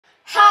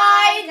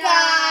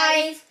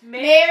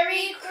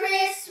Merry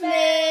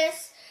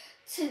Christmas!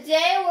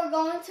 Today we're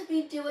going to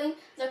be doing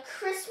the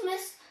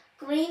Christmas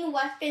Green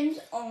Weapons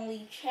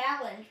Only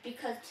Challenge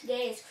because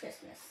today is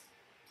Christmas.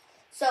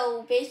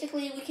 So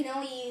basically we can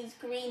only use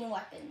green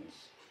weapons.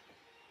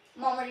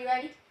 Mom, are you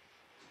ready?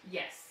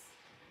 Yes.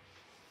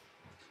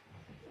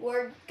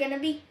 We're gonna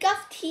be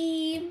Guff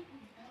Team.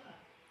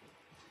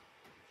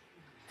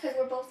 Because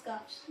we're both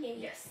Guffs. Yay.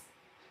 Yes.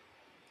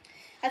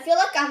 I feel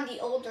like I'm the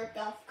older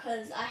Guff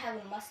because I have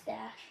a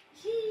mustache.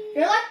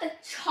 You're like the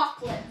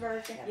chocolate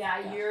version of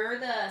Yeah, Guff. you're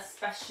the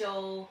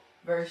special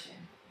version.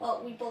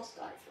 Well, we both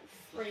got it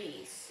for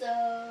free, so...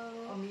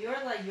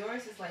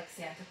 Yours is like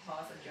Santa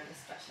Claus and you're the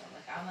special.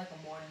 Like, I'm like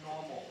a more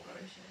normal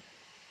version.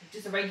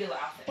 Just a regular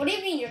outfit. What do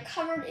you mean? You're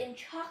covered in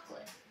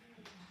chocolate.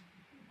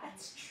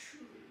 That's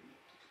true.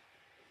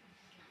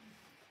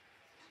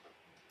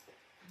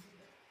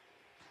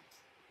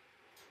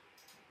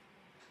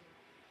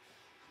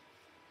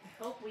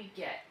 I hope we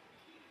get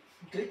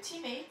good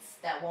teammates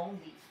that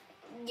won't leave.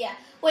 Yeah.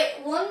 Wait,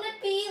 wouldn't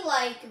it be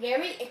like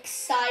very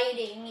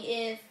exciting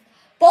if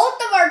both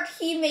of our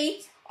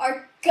teammates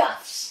are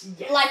Guffs,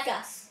 Yes. like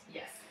us?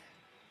 Yes.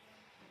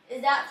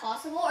 Is that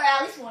possible? Or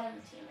at least one of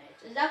the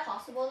teammates. Is that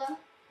possible though?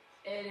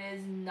 It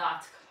is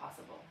not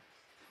possible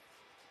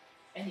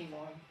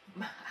anymore.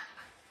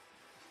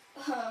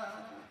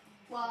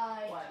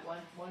 Why?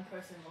 One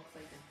person looks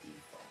like the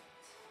default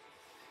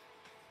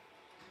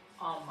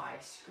on my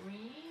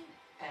screen,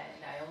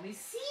 and I only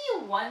see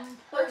one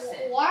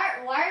person. Why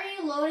are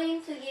you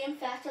loading the game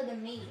faster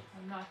than me?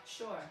 I'm not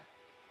sure,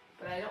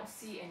 but I don't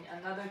see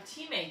another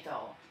teammate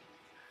though.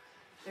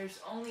 There's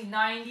only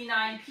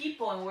 99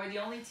 people, and we're the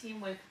only team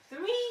with 3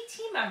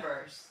 team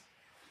members.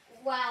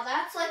 Wow,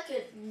 that's like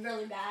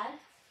really bad.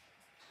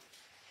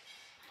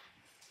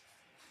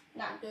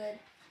 Not good.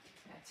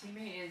 That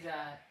teammate is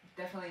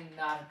definitely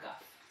not a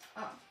Guff.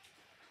 Oh.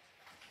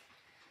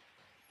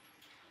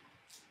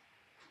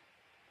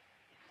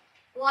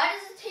 Why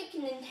does it take a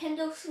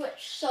Nintendo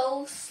Switch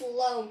so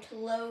slow to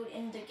load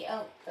in the game?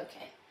 Oh,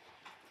 okay.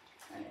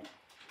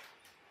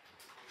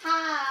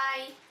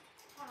 Hi.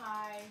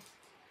 Hi.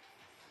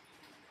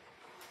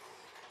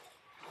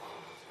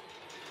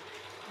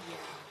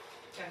 Yeah.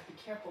 Gotta be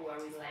careful where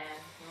we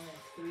land.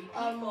 We only have 3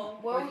 people.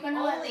 Where we're we're the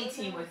gonna land? only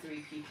team with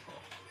 3 people.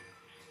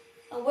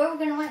 Where are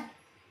we gonna land?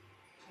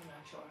 I'm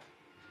not sure.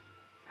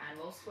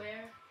 Anvil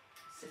Square,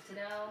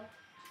 Citadel.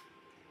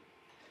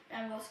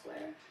 Anvil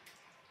Square.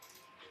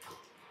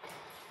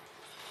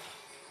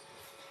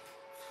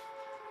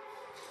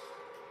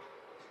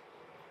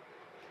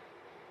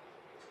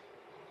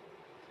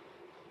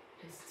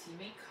 Is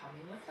teammate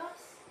coming with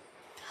us?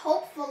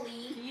 Hopefully.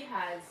 He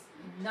has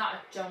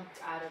not jumped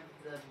out of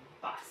the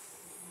bus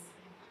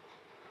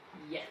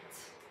yet.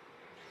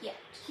 Yet.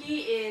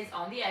 He is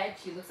on the edge.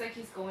 He looks like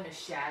he's going to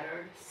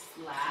shattered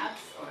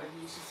slabs, or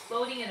he's just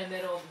floating in the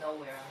middle of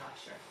nowhere. I'm not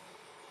sure.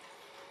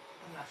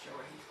 I'm not sure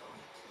where he's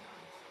going, to be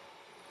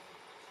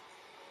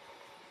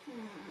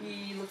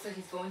honest. He looks like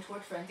he's going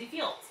towards Frenzy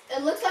Fields.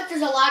 It looks like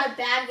there's a lot of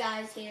bad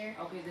guys here.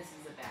 Okay, this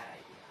is a bad idea.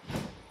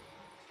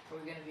 Are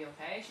we gonna be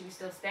okay? Should we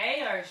still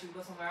stay, or should we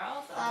go somewhere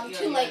else?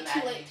 Too late.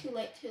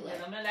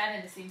 Yeah, I'm gonna land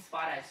in the same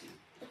spot as you.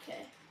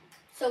 Okay.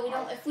 So we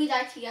don't. If we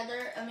die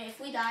together, if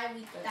we die,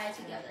 we die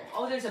together.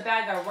 Oh, there's a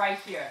bad guy right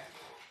here.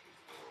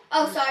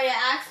 Oh, sorry,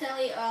 I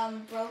accidentally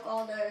broke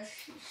all the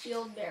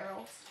shield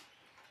barrels.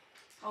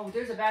 Oh,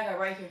 there's a bad guy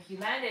right here. He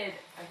landed.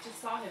 I just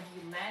saw him.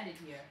 He landed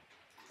here.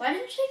 Why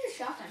didn't you take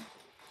the shotgun?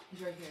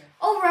 He's right here.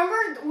 Oh,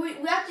 remember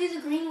we have to do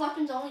the green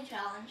weapons only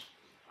challenge.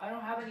 I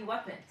don't have any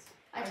weapons.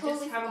 I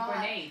totally just have forgot. a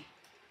grenade.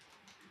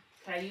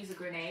 Can I use a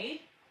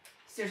grenade?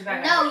 There's a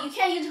bad guy. No, you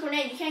can't use a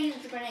grenade. You can't use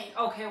the grenade.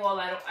 Okay, well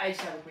I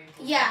just have a green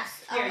potion.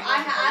 Yes. Here, you I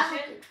want the have.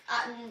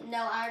 potion?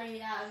 No, I already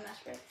have a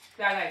master.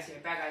 Bad guys here.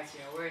 Bad guys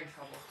here. We're in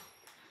trouble.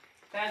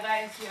 Bad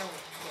guys here.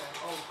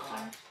 Oh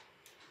god.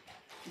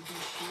 Did you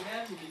shoot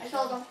him? I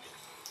killed him.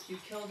 You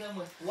killed him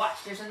with what?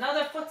 There's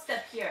another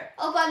footstep here.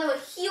 Oh, by the way,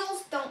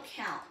 heals don't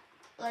count.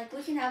 Like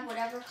we can have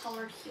whatever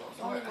colored heals.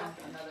 Or Only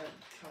another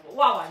trouble.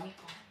 Wow, I need.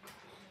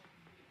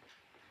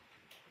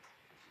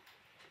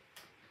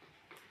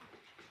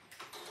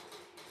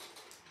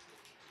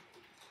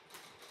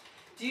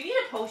 Do you need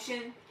a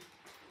potion?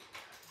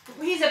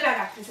 He's a bad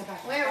guy. He's a bad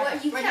guy. Where?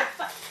 What? You right can't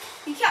fight.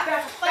 You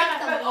can't fight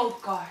them. Oh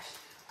gosh.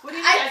 What do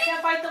you mean? I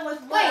can't fight them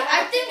with what? Wait,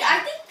 I think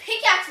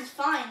pickaxe is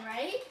fine,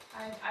 right?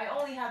 I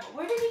only have.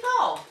 Where did he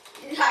go?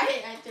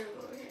 I threw it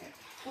over here.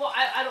 Well,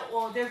 I don't.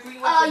 Well, they're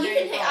green weapons. You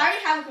can take. I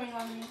already have a green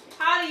weapon.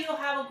 How do you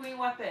have a green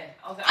weapon?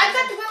 Okay. I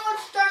got the green one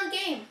to start the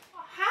game.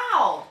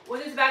 How?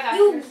 What is bad guy?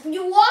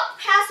 You walk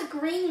past a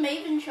green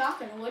Maven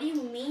shotgun. What do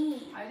you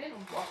mean? I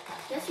didn't walk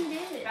past. Yes, you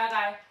did. Bad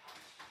guy.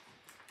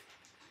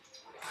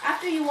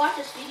 After you watch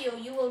this video,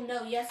 you will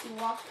know. Yes, you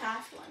walked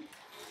past one.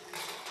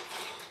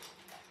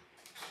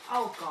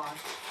 Oh god.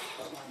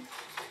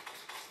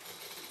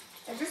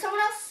 Is there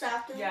someone else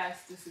after?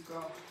 Yes, this is a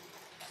girl.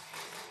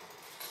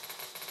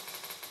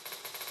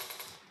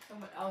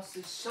 Someone else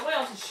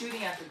is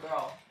shooting at the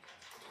girl.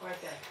 Right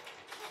there.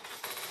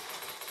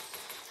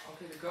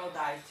 Okay, the girl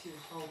died too.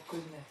 Oh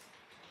goodness.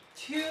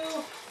 Too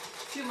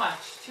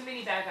much. Too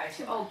many bad guys.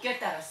 Oh, get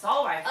that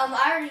assault rifle.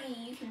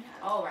 You can have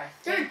it. All right.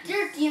 There's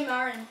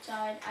DMR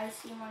inside. I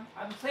see one.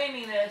 I'm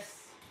claiming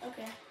this.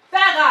 Okay.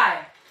 Bad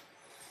guy.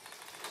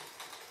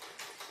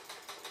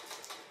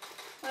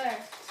 Where?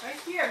 Right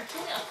here. I'm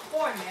killing a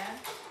corn, man.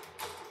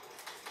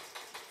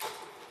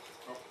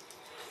 Oh.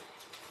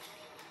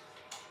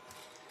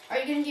 Are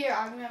you gonna get your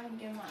armor? I'm gonna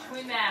get mine.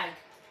 Twin mag.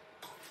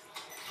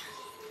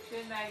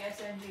 Twin mag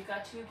SMG.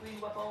 Got 2 green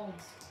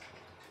weapons.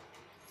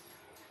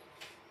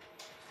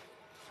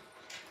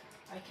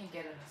 I can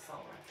get an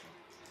assault rifle.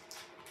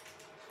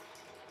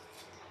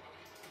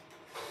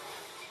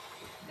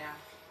 Now,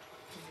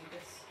 we need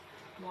this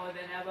more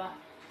than ever.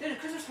 There's a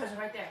Christmas present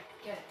right there.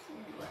 Get it.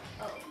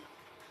 Oh.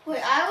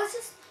 Wait,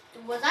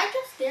 was I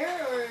just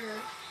there or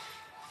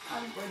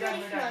I'm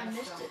pretty sure I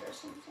missed it or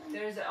something.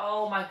 There's,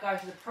 oh my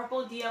gosh, the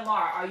purple DMR.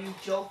 Are you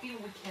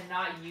joking? We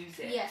cannot use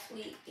it. Yes,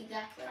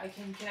 exactly.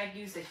 Can I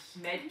use the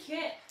med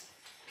kit?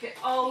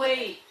 Oh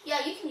wait.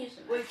 Yeah, you can use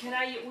it. Wait, can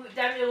I?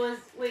 That it was.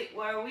 Wait,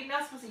 are we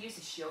not supposed to use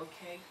the shield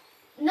keg?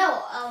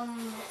 No.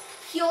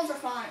 Heals are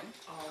fine.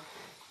 Oh.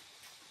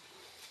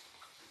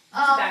 Okay.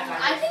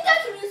 I think I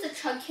can use the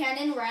chug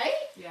cannon,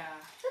 right? Yeah.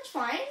 That's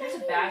fine. There's a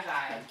bad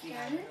guy.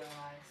 Cannon. I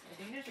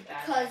think there's a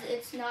bad guy. Because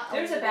it's not.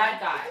 There's a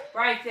bad guy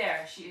right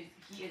there. He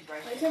is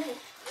right there.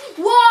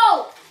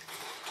 Whoa!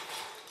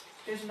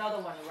 There's another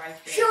one right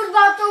there. She was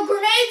about to throw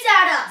grenades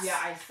at us.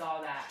 Yeah, I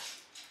saw that.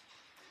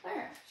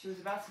 Where? She was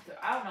about to throw.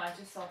 I don't know. I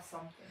just saw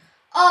something.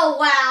 Oh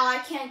wow! I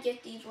can't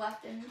get these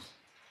weapons.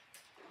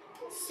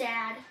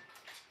 Sad.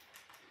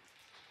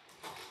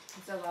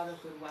 There's a lot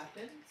of good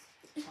weapons.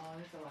 Oh,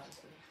 there's a lot of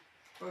good.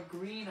 For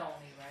green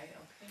only, right?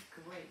 Okay,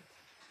 great.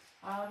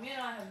 You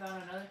know, I have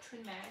found another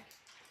twin mag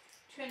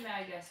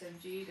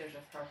SMG. There's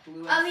a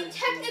blue SMG. I mean,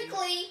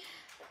 technically,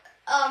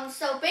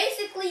 so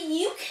basically,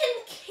 you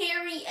can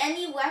carry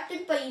any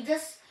weapon, but you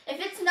just, if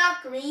it's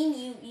not green,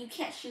 you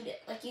can't shoot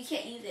it. Like, you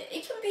can't use it.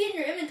 It can be in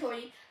your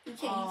inventory. You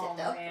can't use it,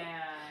 though.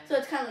 Man. So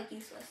it's kind of like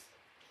useless.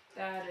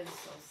 That is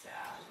so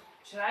sad.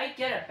 Should I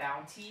get a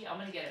bounty? I'm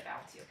gonna get a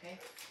bounty, okay?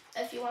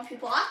 If you want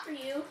people after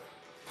you.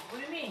 What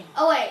do you mean?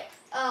 Oh, wait.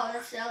 Oh,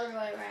 that's the other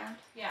way around.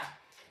 Yeah.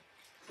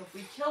 So if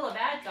we kill a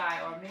bad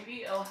guy, or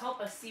maybe it'll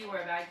help us see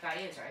where a bad guy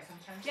is, right?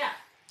 Sometimes, yeah.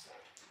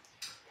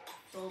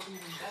 So it'll be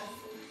even better.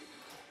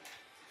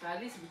 But at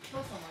least if we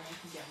kill someone, we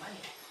can get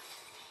money.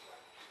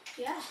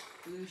 Yeah.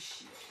 Blue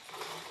shield.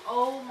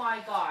 Oh my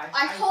gosh.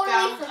 I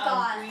totally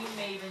forgot. A green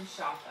Maven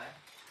shotgun.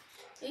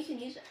 You can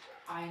use it.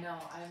 I know.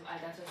 That's what I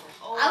said.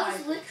 Oh, I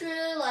was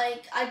literally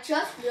like, I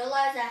just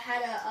realized I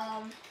had a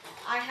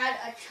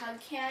chug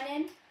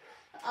cannon.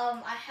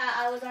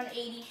 I was on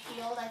 80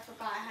 shield. I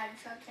forgot I had a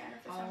chug cannon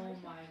for some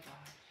reason. Oh my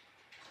gosh.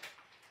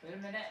 Wait a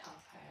minute.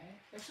 Okay.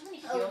 There's so many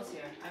heals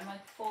here. I'm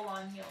like full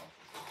on heal.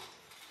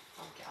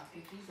 Okay, I'll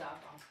pick these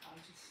up. I'll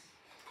just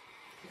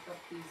pick up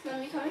these. You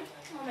want me coming?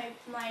 On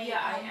my yeah,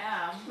 I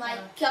am. My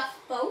guff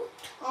boat.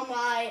 On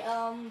my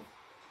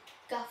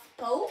guff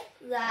boat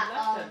that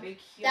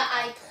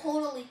I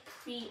totally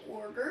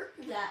pre-ordered.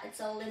 That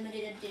it's a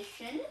limited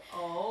edition.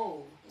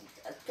 Oh.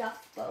 A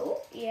guff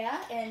boat,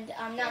 yeah, and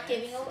I'm not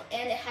giving over.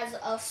 And it has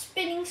a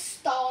spinning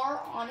star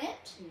on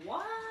it.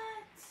 What?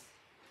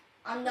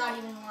 I'm not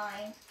even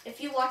lying. If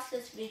you watch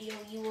this video,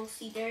 you will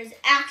see there is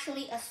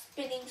actually a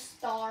spinning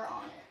star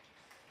on it.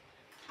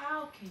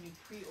 How can you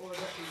pre-order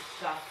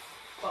a guff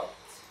boat?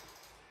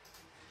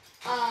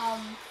 I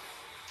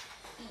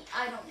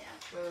don't know.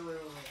 Wait.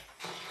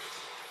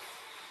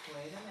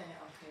 Wait a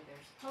minute. Okay,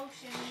 there's a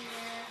potion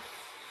here.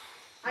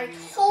 I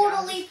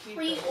totally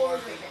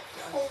pre-ordered it.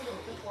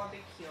 Totally. Before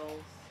big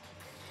kills.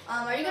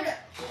 Are you gonna?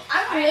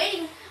 I'm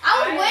waiting. I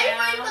was waiting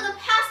for you for the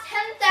past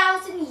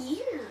 10,000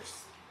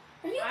 years.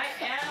 I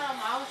am.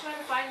 I was trying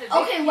to find the big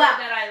kill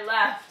that I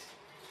left.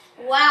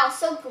 Wow,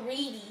 so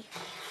greedy.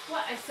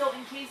 What? So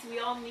in case we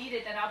all need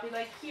it, then I'll be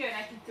like here, and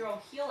I can throw a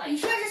heal like. You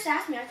should have just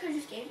asked me. I could have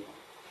just gave you.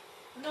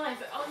 No, I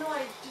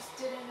just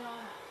didn't.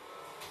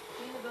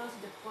 Being the ability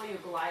to deploy your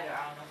glider.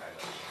 I don't know if I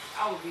really.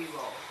 I will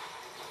reroll.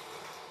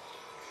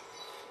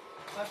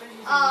 Weapons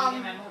using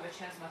medium ammo have a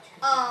chance not to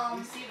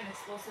consume. Receive an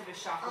explosive and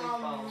shockwave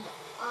bow.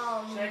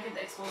 Should I get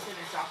the explosive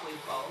and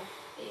shockwave bow?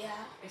 Yeah.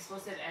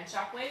 Explosive and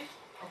shockwave?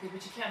 Okay,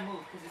 but you can't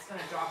move because it's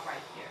going to drop right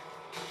here.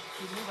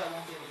 If you move, I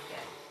won't be able to get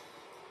it.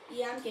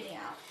 Yeah, I'm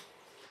getting out.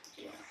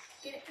 Yeah.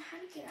 Get it?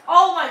 How do you get out?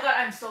 Oh my god,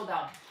 I'm so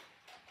dumb.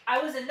 I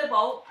was in the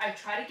boat. I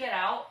tried to get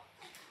out.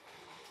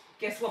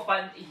 Guess what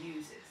button it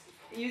uses?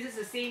 It uses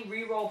the same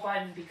reroll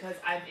button because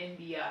I'm in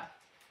the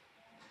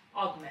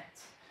augment.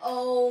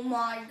 Oh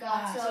my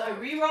god. So I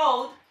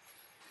re-rolled.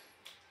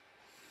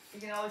 You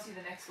can always see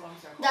the next storm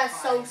circle.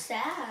 That's so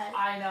sad.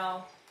 I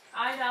know.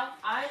 Can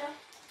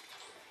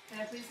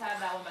I please have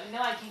that one? But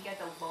no, I can't get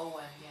the low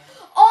one again.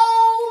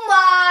 Oh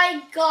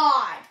my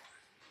god.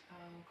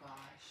 Oh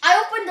gosh. I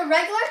opened the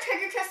regular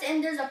treasure chest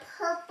and there's a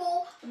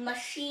purple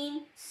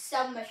submachine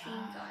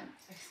gun.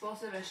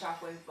 Explosive and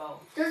shockwave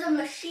bow. There's a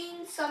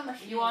submachine.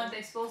 You want the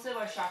explosive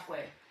or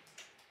shockwave?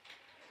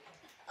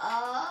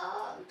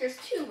 There's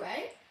two,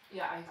 right?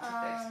 Yeah, I took the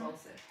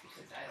explosive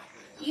because I don't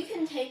really. You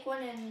can take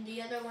one and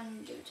the other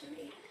one give it to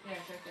me. Yeah,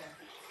 it's right there.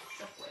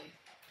 Shockwave.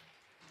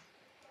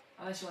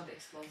 Unless you want the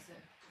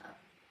explosive.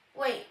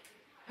 Wait.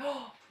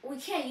 We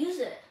can't use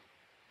it.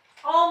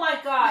 Oh my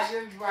god,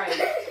 you're right.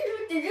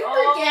 Did you forget?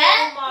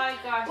 Oh my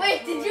gosh.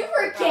 Wait, did you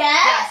forget?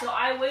 Yeah, so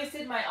I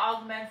wasted my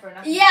augment for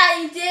nothing. Yeah,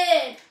 you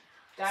did.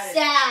 That is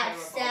sad,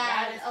 terrible. sad.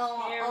 That is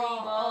oh, terrible.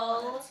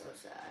 oh, that's so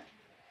sad.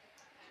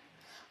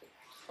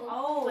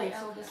 Oh, wait,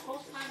 so okay. this whole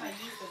time I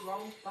used the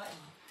wrong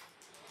button.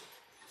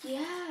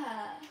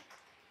 Yeah.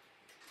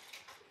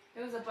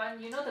 There was a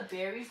button, you know the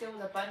berries, there was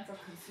a button for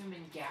consume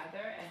and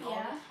gather, and all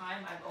the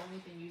time I've only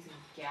been using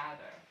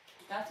gather.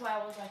 That's why I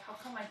was like, how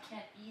come I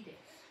can't eat it?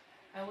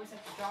 I always have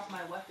to drop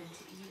my weapon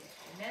to eat it.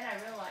 And then I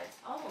realized,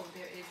 oh,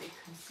 there is a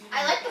consume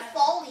I like and the gather.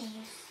 fall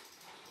leaves.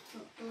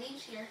 The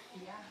leaves here.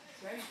 Yeah,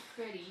 it's very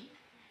pretty.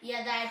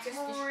 Yeah, that I just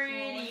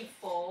Pretty destroyed.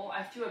 full.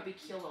 I threw a big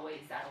kill away.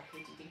 Is that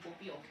okay? Do you think we'll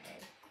be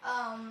okay?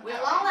 As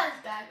long as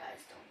bad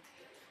guys don't.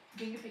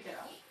 Can you pick it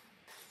up?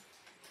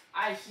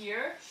 I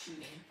hear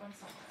shooting from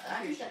somewhere.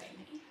 I hear think that's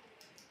shooting. me.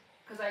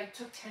 Because I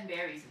took 10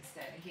 berries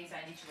instead. In case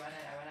I need to run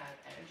and I run out of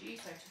energy,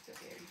 so I took the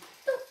berries.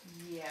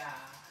 Yeah.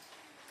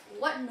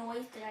 What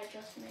noise did I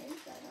just make?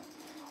 I don't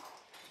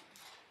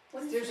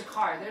know. There's a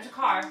car. There's a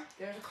car.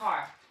 There's a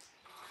car.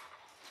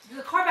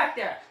 There's a car back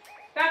there.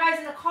 Bad guy's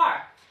in the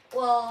car.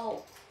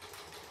 Whoa.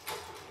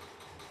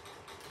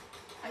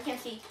 I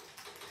can't see.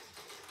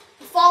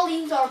 The fall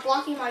leaves are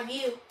blocking my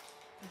view.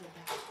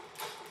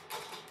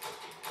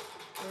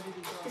 Where did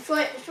he go? Destroy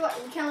it, destroy it.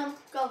 We can't let him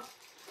go.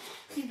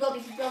 He's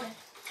building, he's building.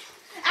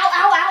 Ow,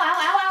 ow, ow, ow,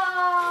 ow,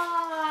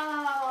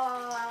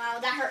 ow, ow.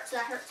 That hurts,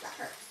 that hurts, that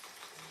hurts.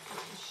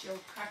 Crack the shield,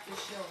 crack the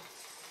shield.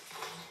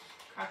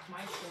 Crack my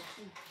shield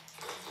too.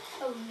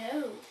 Oh no.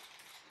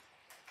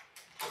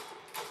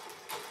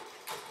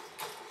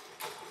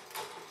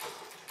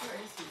 Where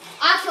is he?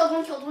 Ah, killed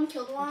one, killed one,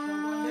 killed Killed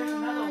one. one. There's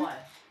another one.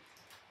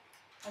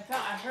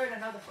 I heard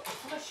another.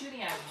 Someone's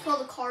shooting at me. Kill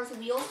the car's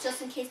wheels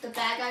just in case the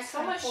bad guys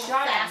try to Someone pull the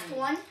shot at fast me.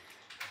 one.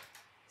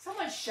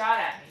 Someone shot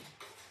at me.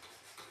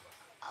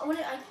 What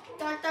did I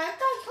thought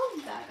I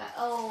killed the bad guy.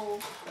 Oh.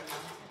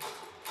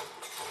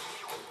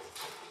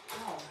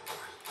 Ow.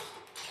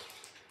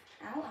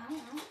 Ow, ow,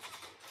 ow.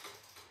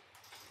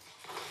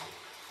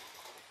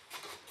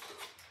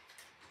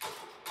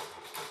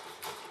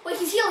 Wait,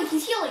 he's healing,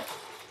 he's healing.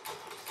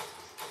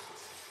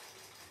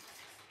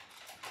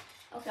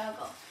 Okay, I'll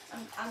go.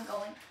 I'm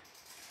going.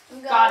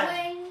 I'm Got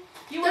going.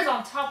 He was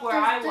on top where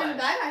I was. There's a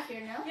bad guy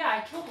here now.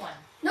 Yeah, I killed one.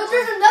 No,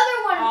 there's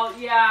another one. Oh,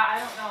 yeah, I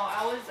don't know.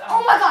 I was.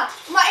 Oh my god,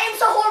 my aim's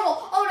so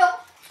horrible. Oh no.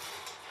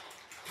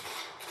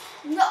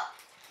 No.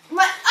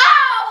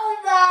 Oh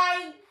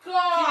my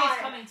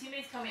god.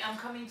 Teammates coming. I'm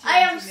coming to you. I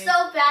am teammates.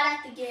 so bad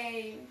at the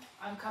game.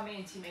 I'm coming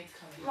and teammates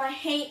coming. My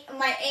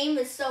aim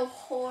is so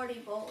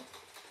horrible.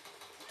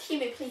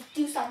 Teammate, please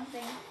do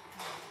something.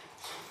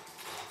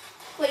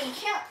 Wait, you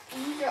can't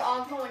use your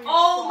augment when you're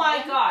Oh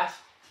my falling. gosh.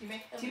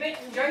 Teammate, he's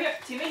right here.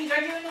 Teammate, he's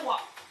right here in the wall.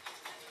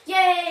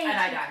 Yay! And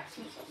I died.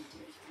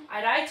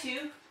 I died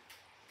too.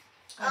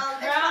 My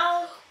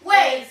crown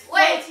Wait, is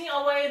floating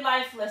away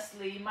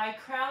lifelessly. My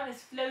crown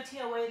is floating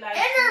away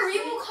lifelessly. And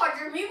your reboot card,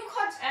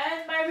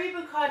 And my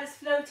reboot card is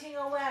floating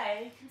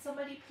away. Can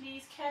somebody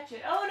please catch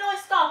it? Oh no, it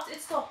stopped.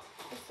 It stopped.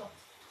 It stopped.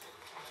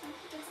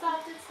 It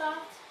stopped. It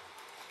stopped.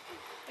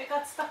 It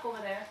got stuck over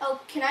there. Oh,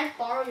 can I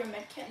borrow your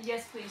medkit?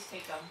 Yes, please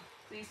take them.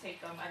 Please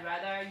take them. I'd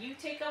rather you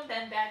take them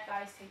than bad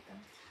guys take them.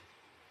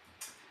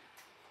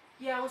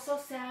 Yeah, I was so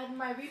sad.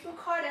 My reboot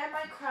card and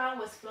my crown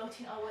was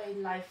floating away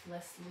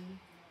lifelessly.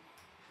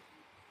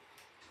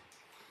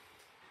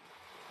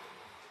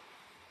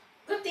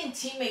 Good thing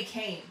teammate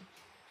came.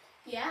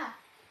 Yeah.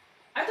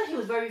 I thought he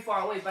was very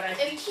far away, but I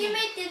think If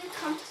teammate didn't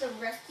come to the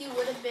rescue, we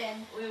would have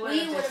been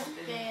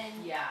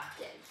yeah.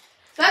 dead.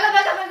 Back up.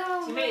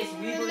 Teammate is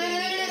rebooting me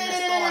in the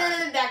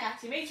storm. Back up.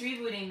 Teammate's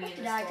rebooting me in Did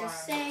the I storm.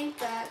 just say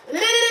back?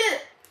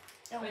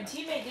 When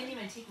teammate didn't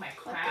even take my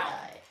What crown.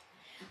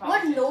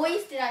 What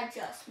noise did I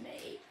just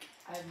make?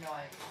 I have no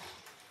idea.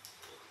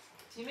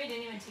 Teammate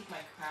didn't even take my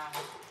crown.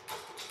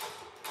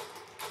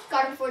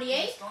 Got him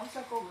 48. The storm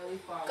circle really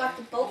far Got away.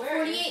 the boat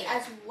Where is 48 it?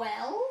 as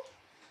well.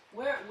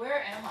 Where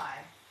am I?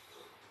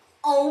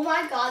 Oh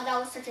my god, that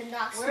was such a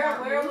not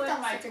smart where move. was That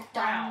my was such a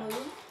crown? dumb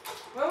move.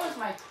 Where was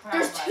my crown?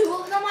 There's by two the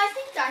of way? them, I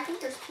think. I think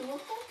there's two of them.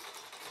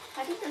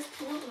 I think there's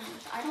two of them.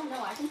 I don't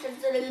know. I think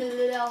there's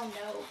oh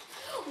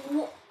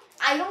no.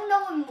 I don't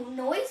know what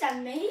noise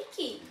I'm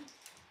making.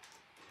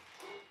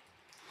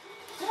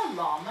 Is there a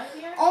llama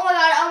here? Oh my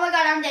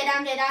god, I'm dead. Oh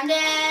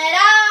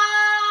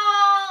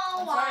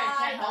I'm sorry, I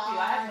can't help you. I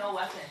have no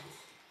weapons.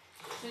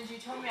 Since you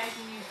told me I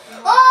can use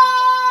free weapons,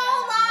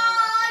 Oh I have no my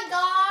weapons.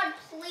 god,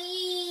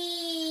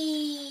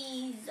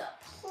 please.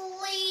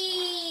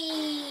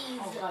 Please.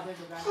 Oh god, there's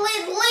a bad guy.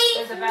 Please leave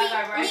There's a bad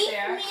guy right leave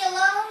there. me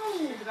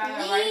alone. There's a bad guy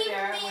right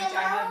there, Leave me which I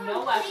have no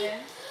alone,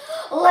 weapons.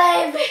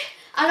 Leave me.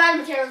 I'm out of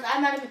materials.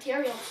 I'm out of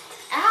materials.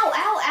 Ow,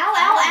 ow, ow,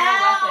 ow,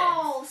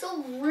 ow.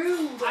 So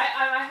rude.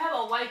 I have a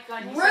white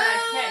gun. You said I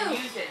can't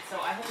use it, so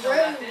I have no Rude.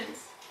 weapons.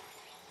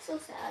 So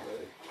sad,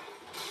 rude.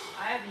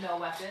 I have no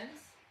weapons.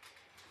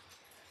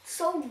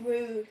 So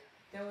rude.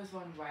 There was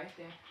one right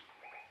there.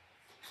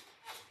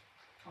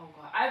 Oh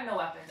god, I have no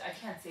weapons. I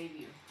can't save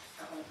you.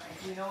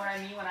 You know what I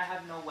mean when I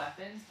have no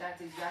weapons?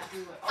 That's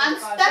exactly what. Oh I'm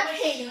god,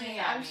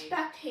 spectating. I'm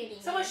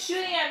spectating. Someone's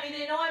shooting at me.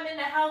 They know I'm in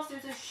the house.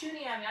 There's a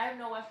shooting at me. I have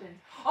no weapons.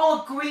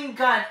 Oh, a green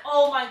gun.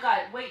 Oh my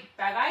god. Wait,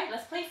 bad guy.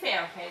 Let's play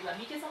fair, okay? Let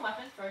me get some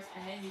weapons first,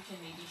 and then you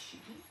can maybe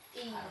shoot me.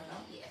 I don't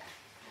know. Yeah.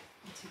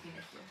 I'm taking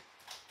it here.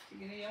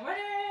 Taking it here. Where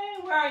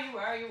are you?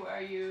 Where are you? Where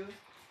are you?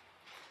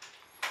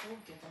 Oh,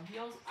 get some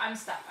heals. I'm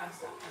stuck. I'm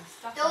stuck. I'm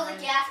stuck. There was a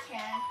gas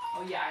can.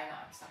 Oh yeah, I know.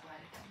 I'm stuck behind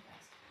it.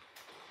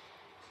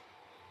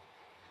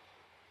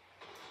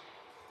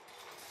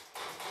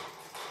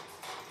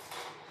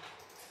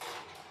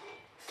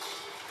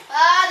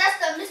 That's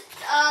the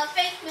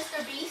fake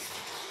Mr. Beast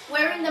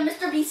wearing the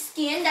Mr. Beast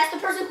skin. That's the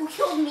person who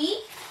killed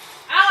me.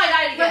 Ow, I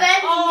died again.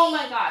 Revenge oh me.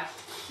 My gosh.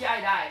 Yeah,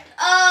 I died.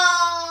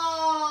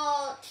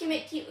 Oh,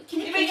 teammate, can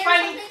you teammates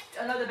fighting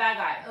another bad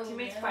guy. Oh,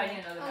 Teammates no. fighting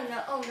another bad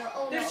guy. Oh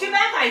no. There's two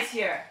bad guys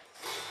here.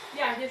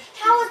 Yeah, there's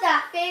two. How is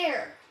that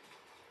fair?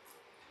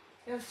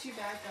 There's two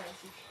bad guys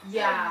here.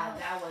 Yeah, no.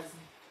 that was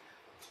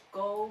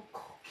Go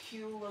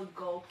Kula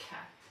Go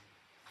Cat.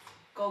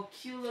 Go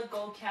Kula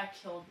Go Cat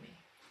killed me.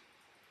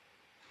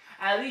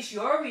 At least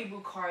your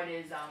reboot card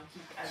is at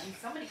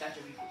least somebody got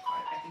your reboot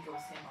card. I think it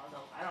was him,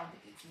 although I don't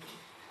think it's me.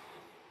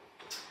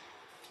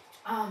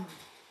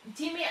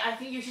 Teammate, I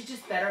think you should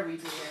just better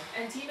reboot him.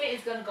 And teammate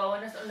is gonna go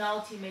in and no,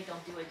 teammate,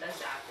 don't do it. That's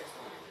after.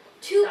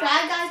 Two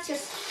bad guys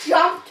just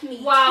jumped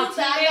me. Wow, two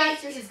bad guys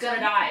teammate just is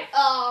gonna die.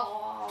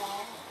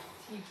 Oh.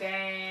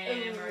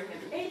 T-Bam.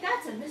 Hey,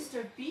 that's a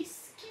Mr.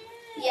 Beast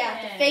skin.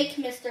 Yeah, the fake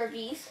Mr.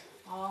 Beast.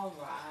 All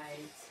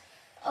right.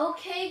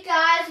 Okay,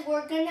 guys,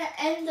 we're gonna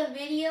end the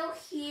video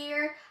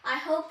here. I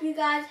hope you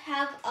guys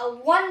have a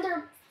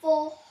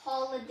wonderful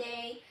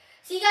holiday.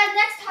 See you guys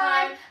next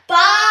time.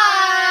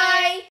 Bye.